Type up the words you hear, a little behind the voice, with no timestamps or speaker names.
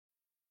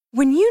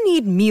When you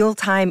need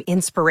mealtime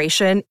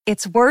inspiration,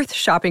 it's worth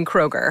shopping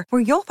Kroger,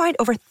 where you'll find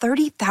over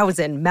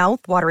 30,000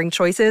 mouth-watering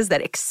choices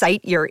that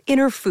excite your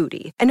inner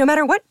foodie. And no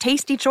matter what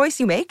tasty choice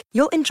you make,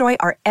 you'll enjoy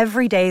our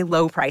everyday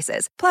low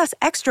prices, plus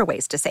extra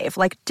ways to save,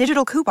 like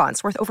digital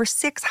coupons worth over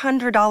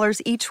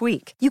 $600 each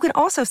week. You can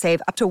also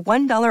save up to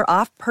 $1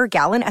 off per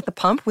gallon at the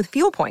pump with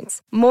fuel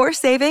points. More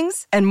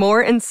savings and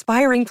more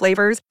inspiring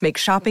flavors make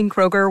shopping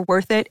Kroger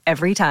worth it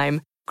every time.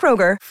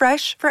 Kroger,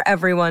 fresh for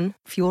everyone.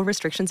 Fuel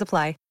restrictions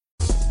apply.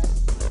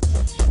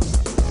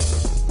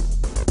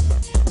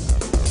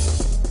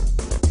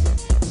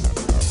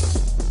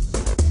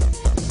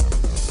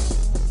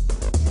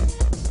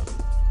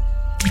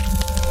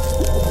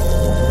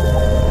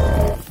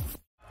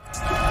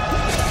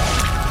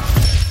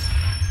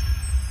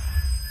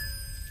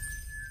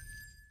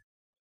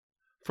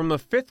 From the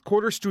Fifth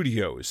Quarter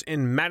Studios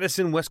in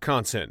Madison,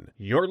 Wisconsin,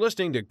 you're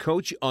listening to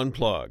Coach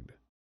Unplugged.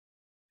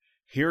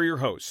 Here are your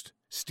hosts,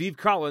 Steve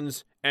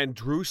Collins and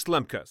Drew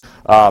Slemka.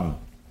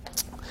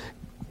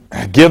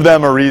 Give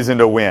them a reason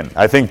to win.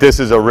 I think this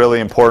is a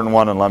really important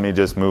one, and let me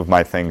just move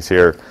my things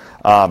here.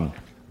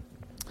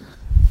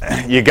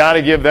 You got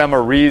to give them a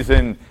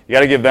reason. You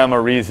got to give them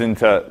a reason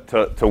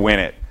to win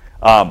it.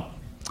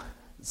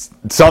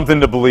 Something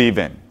to believe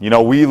in. You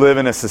know, we live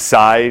in a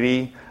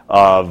society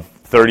of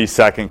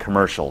 30-second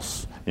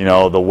commercials. You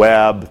know, the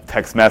web,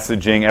 text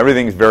messaging,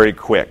 everything's very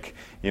quick.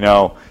 You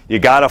know, you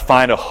got to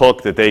find a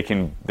hook that they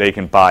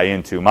can buy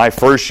into. My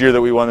first year that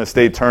we won the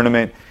state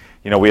tournament,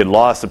 you know, we had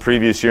lost the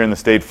previous year in the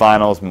state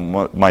finals.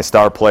 My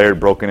star player had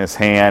broken his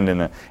hand in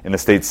the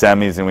state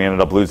semis, and we ended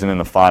up losing in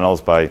the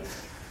finals by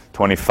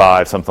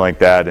 25, something like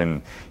that,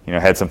 and you know,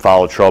 had some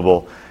foul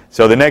trouble.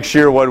 So the next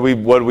year, what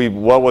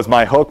was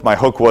my hook? My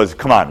hook was,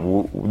 come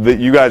on,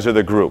 you guys are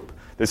the group.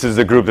 This is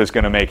the group that's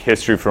going to make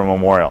history for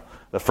Memorial.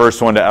 The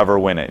first one to ever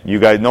win it. You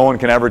guys, no one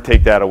can ever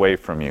take that away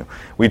from you.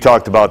 We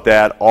talked about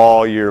that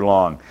all year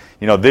long.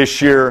 You know,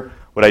 this year,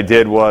 what I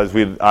did was,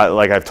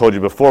 like I've told you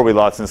before, we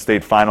lost in the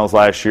state finals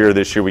last year.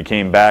 This year we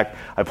came back.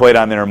 I played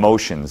on their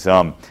emotions.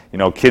 You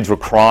know, kids were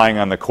crying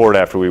on the court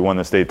after we won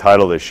the state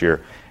title this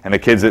year. And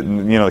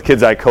the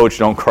kids I coach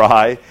don't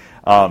cry,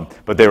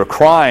 but they were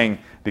crying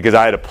because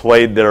I had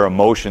played their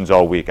emotions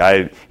all week.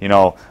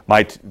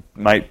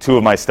 My two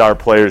of my star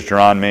players,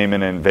 Jerron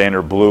Mayman and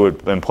Vander Blue,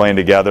 had been playing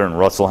together, and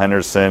Russell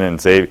Henderson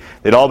and Xavier.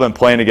 They'd all been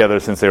playing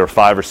together since they were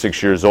 5 or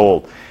 6 years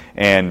old.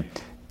 And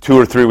 2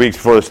 or 3 weeks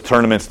before this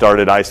tournament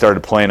started, I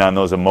started playing on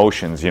those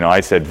emotions. You know, I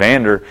said,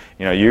 Vander,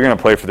 you know, you're going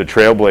to play for the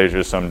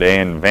Trailblazers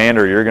someday, and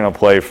Vander, you're going to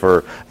play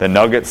for the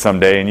Nuggets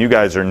someday, and you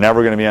guys are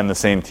never going to be on the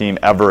same team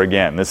ever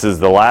again. This is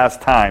the last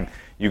time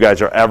you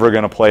guys are ever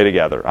going to play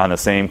together on the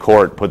same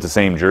court, put the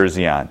same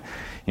jersey on.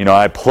 You know,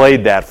 I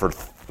played that for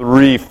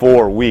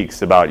 3-4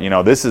 weeks about, you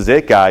know, this is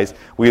it, guys.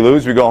 We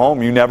lose, we go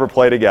home. You never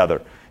play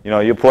together. You know,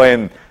 you're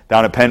playing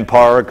down at Penn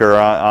Park or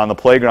on the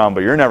playground,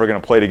 but you're never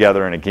going to play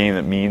together in a game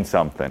that means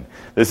something.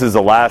 This is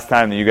the last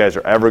time that you guys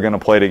are ever going to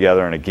play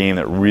together in a game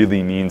that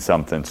really means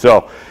something.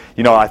 So,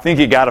 you know, I think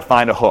you got to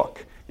find a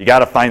hook. You got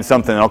to find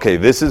something. Okay,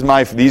 this is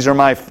my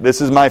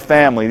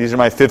family. These are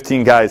my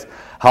 15 guys.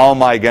 How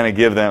am I going to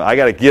give them? I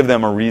got to give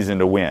them a reason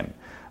to win.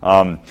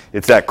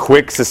 It's that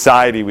quick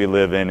society we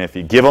live in. If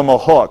you give them a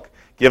hook,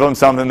 give them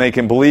something they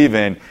can believe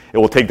in, it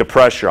will take the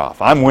pressure off.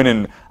 I'm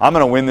going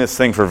to win this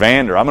thing for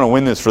Vander. I'm going to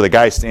win this for the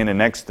guy standing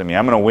next to me.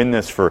 I'm going to win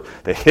this for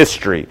the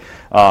history.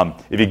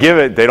 If you give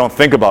it, they don't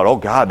think about, oh,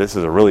 God, this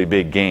is a really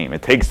big game.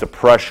 It takes the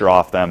pressure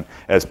off them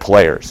as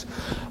players.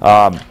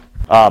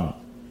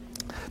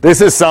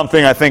 This is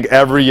something I think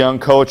every young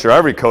coach or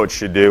every coach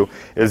should do,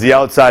 is the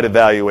outside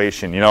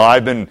evaluation. You know,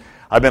 I've been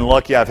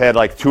lucky. I've had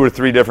like 2 or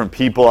 3 different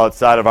people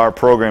outside of our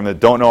program that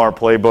don't know our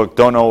playbook,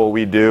 don't know what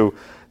we do,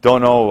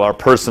 don't know our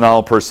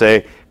personnel per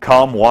se,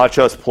 come watch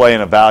us play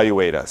and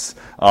evaluate us.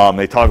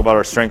 They talk about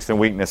our strengths and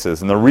weaknesses.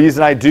 And the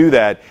reason I do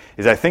that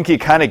is I think you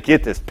kind of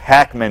get this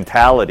pack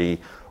mentality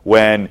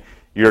when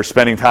you're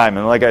spending time.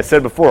 And like I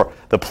said before,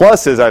 the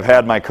plus is I've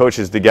had my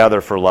coaches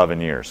together for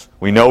 11 years.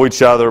 We know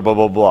each other, blah,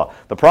 blah, blah.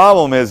 The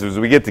problem is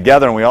we get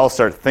together and we all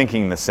start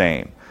thinking the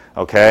same,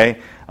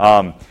 okay?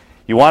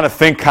 You want to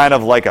think kind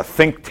of like a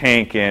think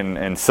tank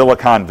in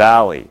Silicon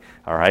Valley,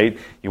 all right?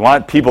 You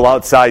want people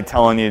outside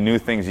telling you new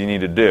things you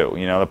need to do.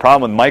 You know, the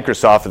problem with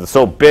Microsoft is it's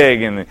so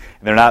big and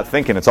they're not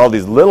thinking. It's all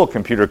these little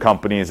computer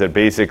companies that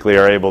basically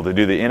are able to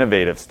do the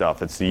innovative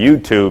stuff. It's the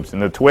YouTubes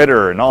and the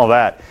Twitter and all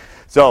that.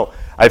 So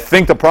I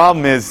think the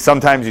problem is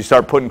sometimes you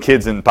start putting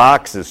kids in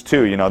boxes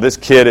too. You know, this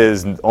kid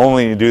is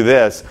only to do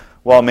this.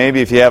 Well, maybe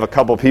if you have a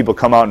couple people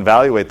come out and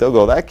evaluate, they'll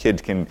go, that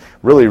kid can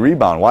really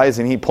rebound. Why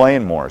isn't he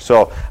playing more?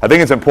 So I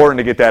think it's important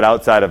to get that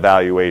outside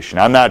evaluation.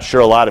 I'm not sure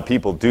a lot of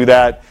people do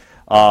that,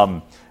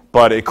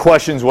 but it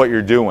questions what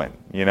you're doing.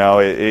 You know,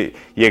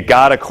 you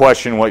got to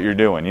question what you're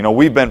doing. You know,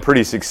 we've been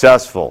pretty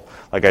successful.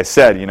 Like I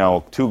said, you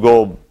know, 2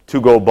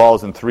 gold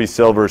balls and 3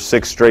 silvers,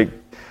 6 straight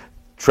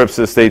trips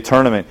to the state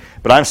tournament,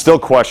 but I'm still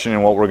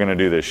questioning what we're going to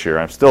do this year.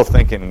 I'm still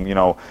thinking, you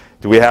know,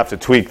 do we have to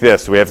tweak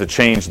this? Do we have to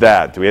change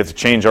that? Do we have to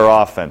change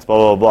our offense? Blah,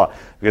 blah, blah.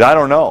 Because I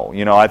don't know.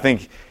 You know, I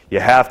think You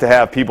have to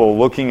have people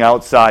looking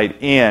outside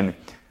in,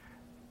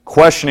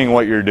 questioning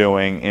what you're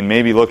doing, and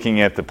maybe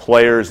looking at the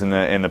players and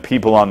the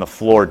people on the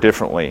floor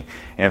differently.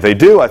 And if they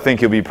do, I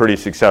think you'll be pretty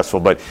successful.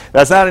 But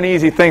that's not an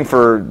easy thing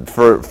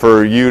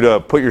for you to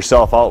put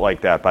yourself out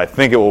like that. But I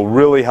think it will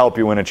really help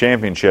you win a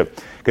championship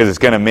because it's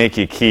going to make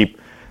you keep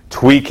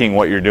tweaking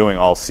what you're doing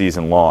all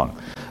season long.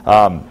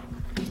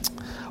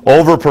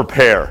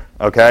 Over-prepare,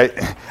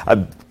 okay?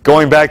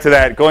 Going back to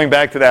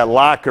that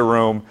locker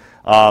room,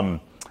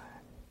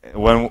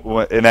 when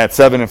in that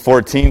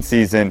 7-14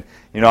 season,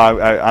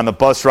 on the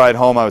bus ride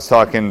home, I was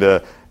talking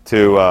to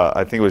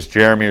I think it was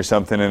Jeremy or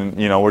something, and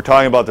we're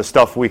talking about the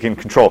stuff we can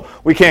control.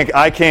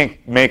 I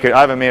can't make it.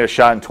 I haven't made a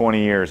shot in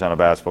 20 years on a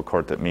basketball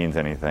court that means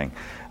anything.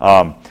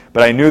 But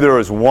I knew there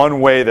was one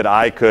way that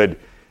I could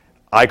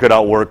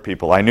outwork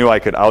people. I knew I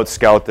could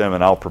out-scout them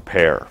and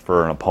out-prepare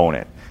for an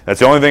opponent. That's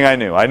the only thing I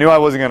knew. I knew I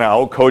wasn't going to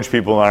out-coach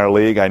people in our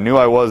league. I knew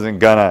I wasn't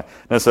going to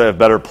necessarily have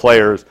better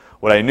players.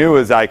 What I knew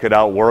is I could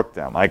outwork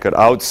them. I could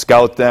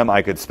out-scout them.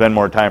 I could spend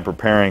more time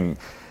preparing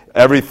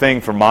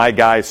everything for my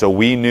guys so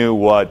we knew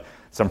what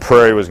some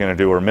Prairie was going to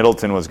do or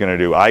Middleton was going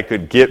to do. I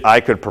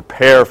could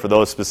prepare for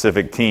those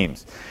specific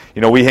teams.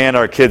 We hand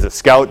our kids a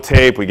scout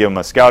tape. We give them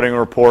a scouting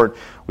report.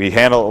 We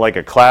handle it like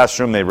a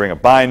classroom. They bring a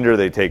binder.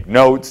 They take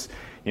notes.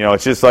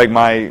 It's just like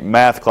my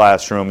math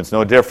classroom. It's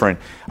no different.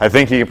 I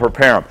think you can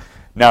prepare them.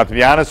 Now, to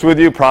be honest with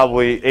you,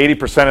 probably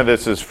 80% of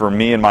this is for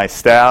me and my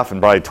staff,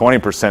 and probably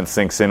 20%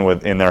 sinks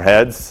in their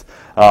heads.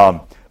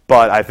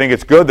 But I think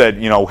it's good that,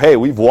 hey,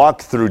 we've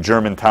walked through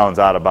Germantown's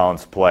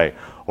out-of-bounds play,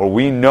 or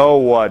we know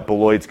what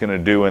Beloit's going to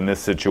do in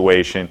this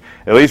situation.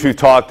 At least we've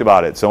talked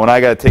about it. So when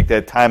I got to take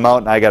that time out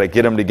and I got to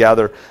get them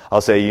together, I'll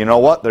say, you know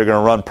what, they're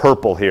going to run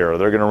purple here, or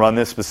they're going to run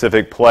this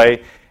specific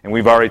play, and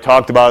we've already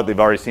talked about it. They've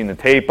already seen the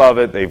tape of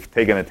it. They've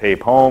taken the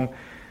tape home,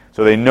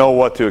 so they know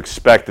what to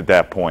expect at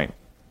that point.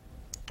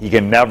 You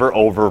can never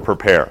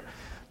over-prepare.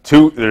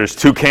 There's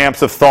two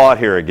camps of thought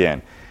here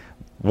again.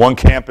 One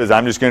camp is,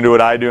 I'm just going to do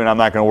what I do and I'm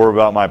not going to worry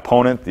about my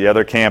opponent. The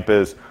other camp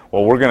is,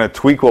 well, we're going to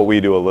tweak what we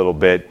do a little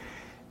bit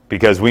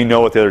because we know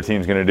what the other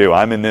team's going to do.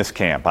 I'm in this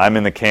camp. I'm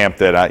in the camp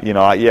that,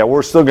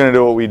 we're still going to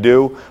do what we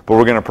do, but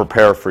we're going to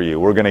prepare for you.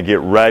 We're going to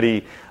get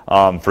ready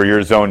for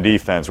your zone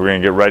defense. We're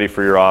going to get ready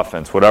for your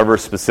offense, whatever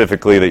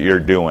specifically that you're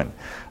doing.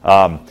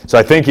 So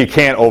I think you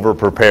can't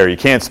over-prepare. You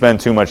can't spend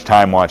too much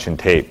time watching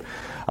tape.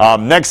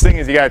 Next thing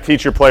is you got to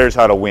teach your players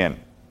how to win,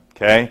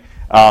 okay?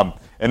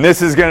 And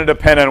this is going to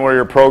depend on where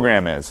your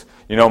program is.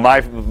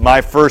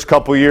 My first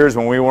couple years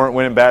when we weren't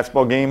winning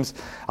basketball games,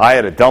 I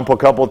had to dump a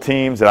couple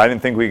teams that I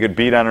didn't think we could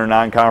beat on our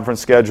non-conference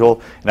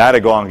schedule, and I had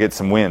to go out and get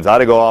some wins. I had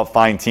to go out and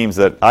find teams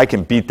that I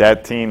can beat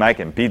that team,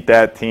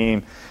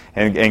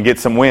 and get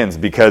some wins,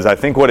 because I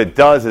think what it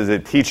does is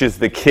it teaches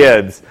the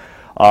kids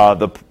how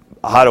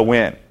to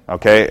win,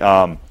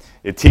 okay?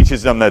 It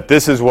teaches them that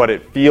this is what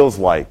it feels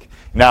like.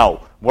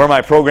 Now, where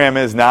my program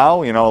is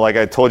now, like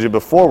I told you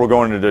before, we're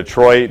going to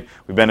Detroit.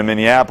 We've been to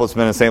Minneapolis,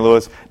 been to St.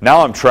 Louis.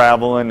 Now I'm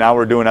traveling. Now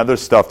we're doing other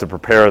stuff to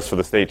prepare us for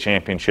the state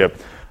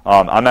championship.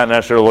 I'm not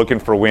necessarily looking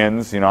for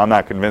wins. I'm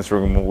not convinced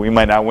we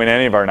might not win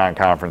any of our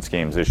non-conference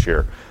games this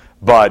year.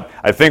 But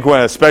I think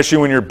especially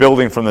when you're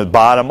building from the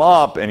bottom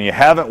up and you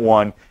haven't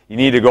won, you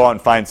need to go out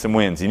and find some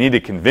wins. You need to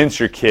convince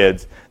your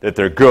kids that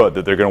they're good,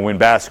 that they're going to win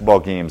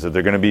basketball games, that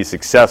they're going to be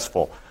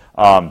successful.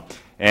 And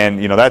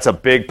that's a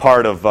big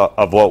part of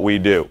what we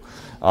do.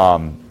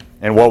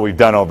 And what we've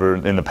done over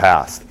in the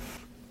past.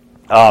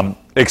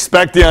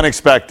 Expect the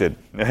unexpected.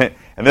 And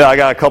then I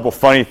got a couple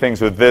funny things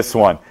with this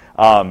one.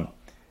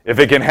 If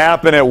it can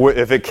happen,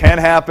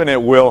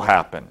 it will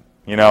happen.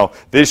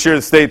 This year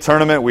the state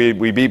tournament,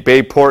 we beat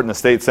Bayport in the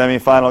state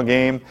semifinal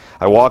game.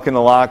 I walk in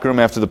the locker room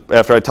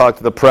after I talk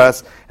to the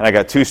press, and I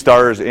got two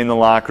starters in the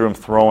locker room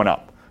throwing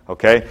up.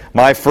 Okay,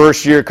 my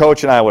first year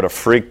coaching, I would have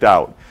freaked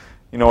out.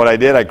 You know what I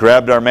did? I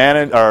grabbed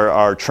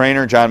our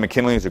trainer, John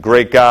McKinley, who's a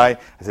great guy.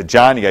 I said,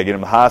 John, you got to get him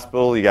to the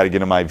hospital. You got to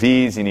get him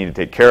IVs. You need to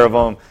take care of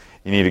him.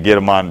 You need to get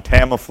him on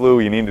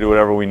Tamiflu. You need to do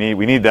whatever we need.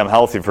 We need them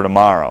healthy for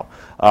tomorrow.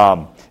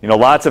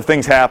 Lots of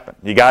things happen.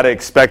 You got to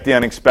expect the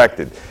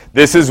unexpected.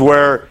 This is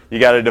where you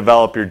got to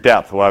develop your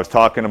depth, what I was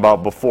talking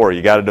about before.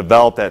 You got to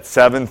develop that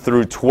 7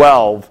 through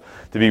 12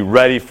 to be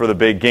ready for the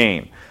big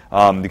game,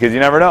 because you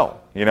never know.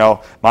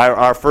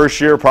 Our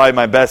first year, probably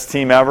my best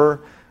team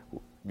ever.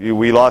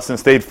 We lost in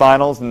state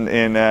finals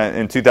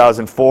in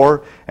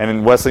 2004, and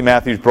then Wesley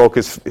Matthews broke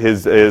his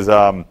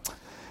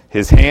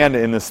hand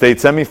in the state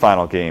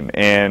semifinal game,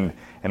 and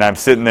I'm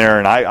sitting there,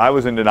 and I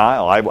was in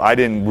denial. I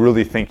didn't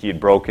really think he had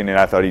broken it.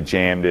 I thought he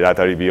jammed it. I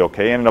thought he'd be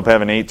okay. He ended up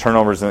having 8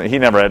 turnovers. He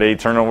never had 8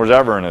 turnovers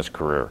ever in his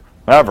career,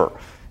 ever.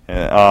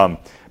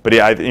 But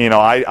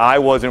I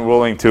wasn't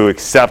willing to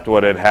accept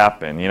what had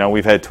happened.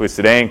 We've had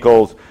twisted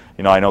ankles.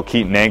 I know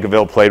Keaton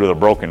Nankiville played with a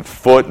broken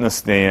foot and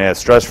a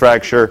stress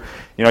fracture.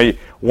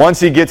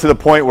 Once you get to the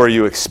point where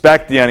you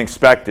expect the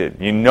unexpected,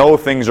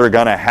 things are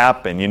going to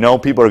happen.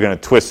 People are going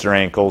to twist their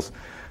ankles.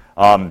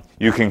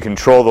 You can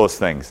control those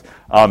things.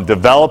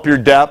 Develop your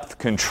depth.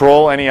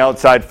 Control any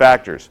outside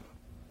factors.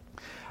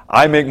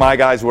 I make my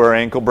guys wear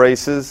ankle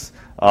braces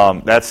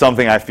That's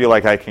something I feel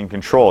like I can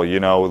control. You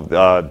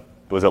know,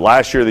 was it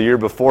last year or the year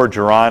before,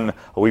 Jaron,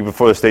 a week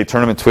before the state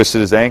tournament,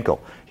 twisted his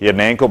ankle. He had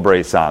an ankle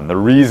brace on. The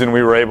reason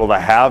we were able to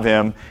have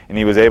him and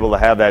he was able to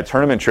have that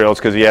tournament trail is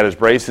because he had his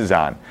braces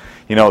on.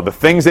 You know, the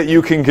things that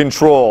you can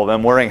control,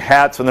 them wearing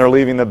hats when they're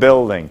leaving the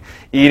building,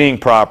 eating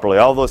properly,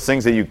 all those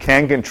things that you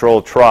can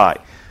control, try.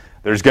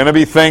 There's going to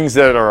be things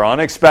that are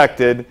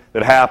unexpected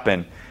that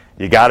happen.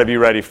 You got to be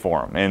ready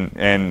for them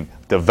and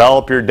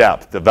develop your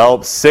depth.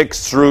 Develop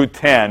 6 through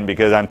 10,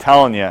 because I'm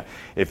telling you,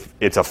 if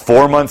it's a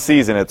 4-month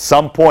season, at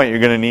some point you're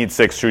going to need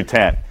 6 through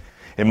 10.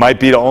 It might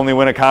be to only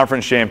win a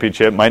conference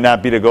championship, might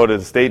not be to go to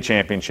the state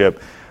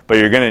championship, but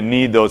you're going to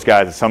need those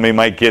guys. Somebody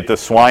might get the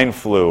swine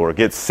flu or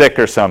get sick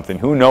or something.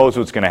 Who knows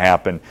what's going to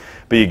happen?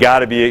 But you got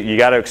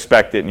to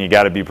expect it and you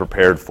got to be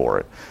prepared for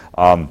it.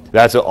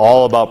 That's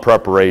all about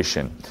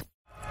preparation.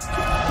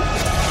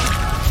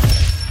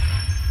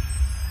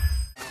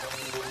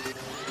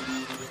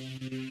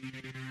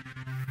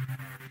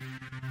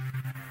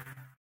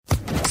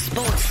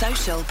 Sports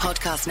Social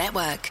Podcast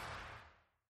Network.